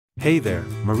Hey there,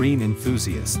 marine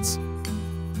enthusiasts!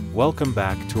 Welcome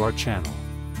back to our channel.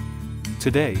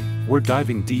 Today, we're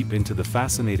diving deep into the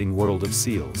fascinating world of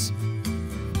seals.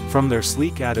 From their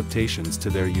sleek adaptations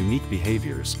to their unique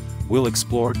behaviors, we'll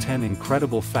explore 10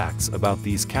 incredible facts about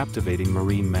these captivating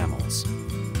marine mammals.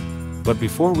 But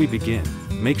before we begin,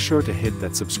 make sure to hit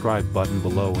that subscribe button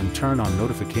below and turn on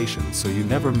notifications so you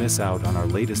never miss out on our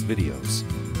latest videos.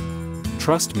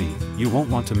 Trust me, you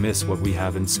won't want to miss what we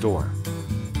have in store.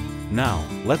 Now,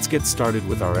 let's get started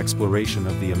with our exploration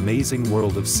of the amazing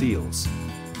world of seals.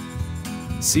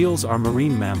 Seals are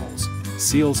marine mammals.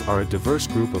 Seals are a diverse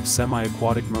group of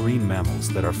semi-aquatic marine mammals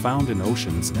that are found in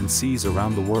oceans and seas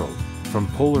around the world, from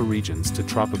polar regions to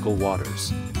tropical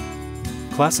waters.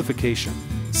 Classification: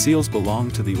 seals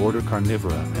belong to the order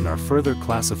Carnivora and are further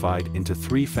classified into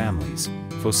 3 families: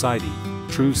 Phocidae,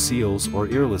 true seals or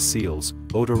earless seals;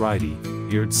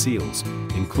 Odoridae, eared seals,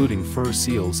 including fur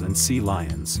seals and sea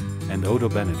lions; and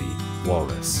Odobenidae,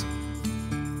 walrus.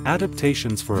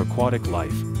 Adaptations for aquatic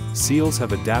life: seals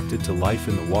have adapted to life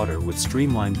in the water with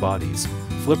streamlined bodies,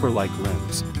 flipper-like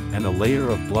limbs, and a layer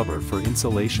of blubber for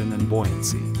insulation and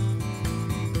buoyancy.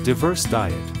 Diverse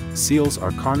diet: seals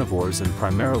are carnivores and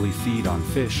primarily feed on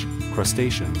fish,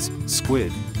 crustaceans,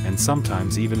 squid, and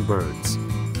sometimes even birds.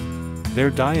 Their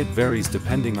diet varies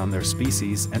depending on their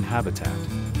species and habitat.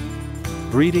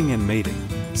 Breeding and mating: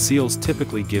 seals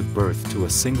typically give birth to a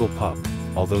single pup,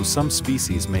 although some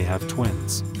species may have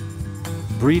twins.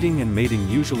 Breeding and mating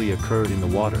usually occur in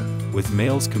the water, with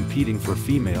males competing for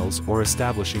females or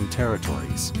establishing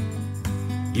territories.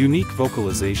 Unique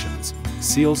vocalizations: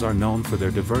 seals are known for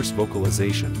their diverse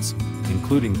vocalizations,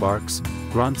 including barks,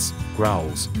 grunts,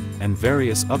 growls, and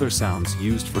various other sounds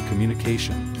used for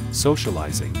communication,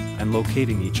 socializing, and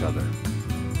locating each other.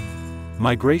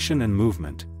 Migration and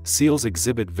movement: seals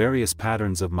exhibit various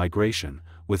patterns of migration,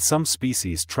 with some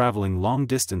species traveling long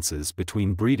distances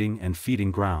between breeding and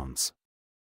feeding grounds.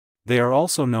 They are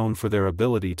also known for their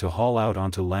ability to haul out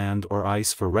onto land or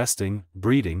ice for resting,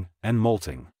 breeding, and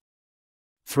molting.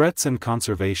 Threats and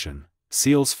conservation: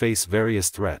 seals face various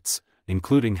threats,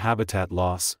 including habitat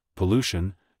loss,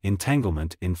 pollution,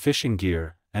 entanglement in fishing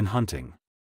gear, and hunting.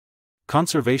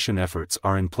 Conservation efforts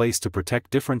are in place to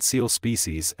protect different seal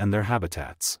species and their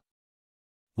habitats.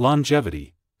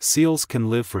 Longevity: seals can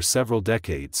live for several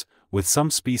decades, with some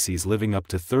species living up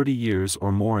to 30 years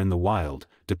or more in the wild,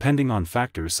 depending on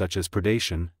factors such as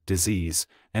predation, disease,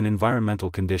 and environmental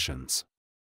conditions.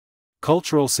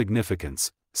 Cultural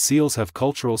significance: seals have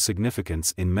cultural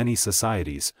significance in many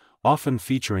societies, often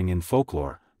featuring in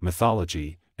folklore,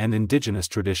 mythology, and indigenous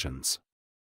traditions.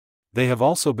 They have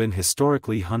also been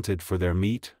historically hunted for their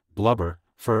meat, blubber,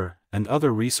 fur, and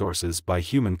other resources by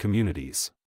human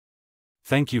communities.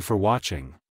 Thank you for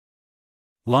watching.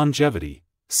 Longevity: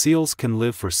 seals can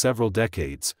live for several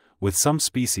decades, with some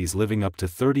species living up to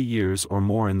 30 years or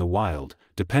more in the wild,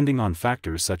 depending on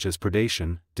factors such as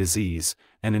predation, disease,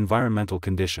 and environmental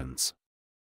conditions.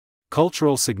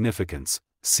 Cultural significance: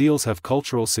 seals have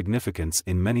cultural significance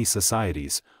in many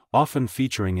societies, often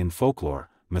featuring in folklore,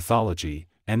 mythology,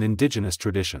 and indigenous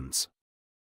traditions.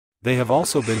 They have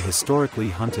also been historically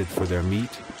hunted for their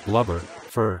meat, blubber,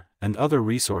 fur, and other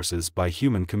resources by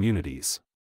human communities.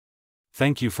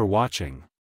 Thank you for watching.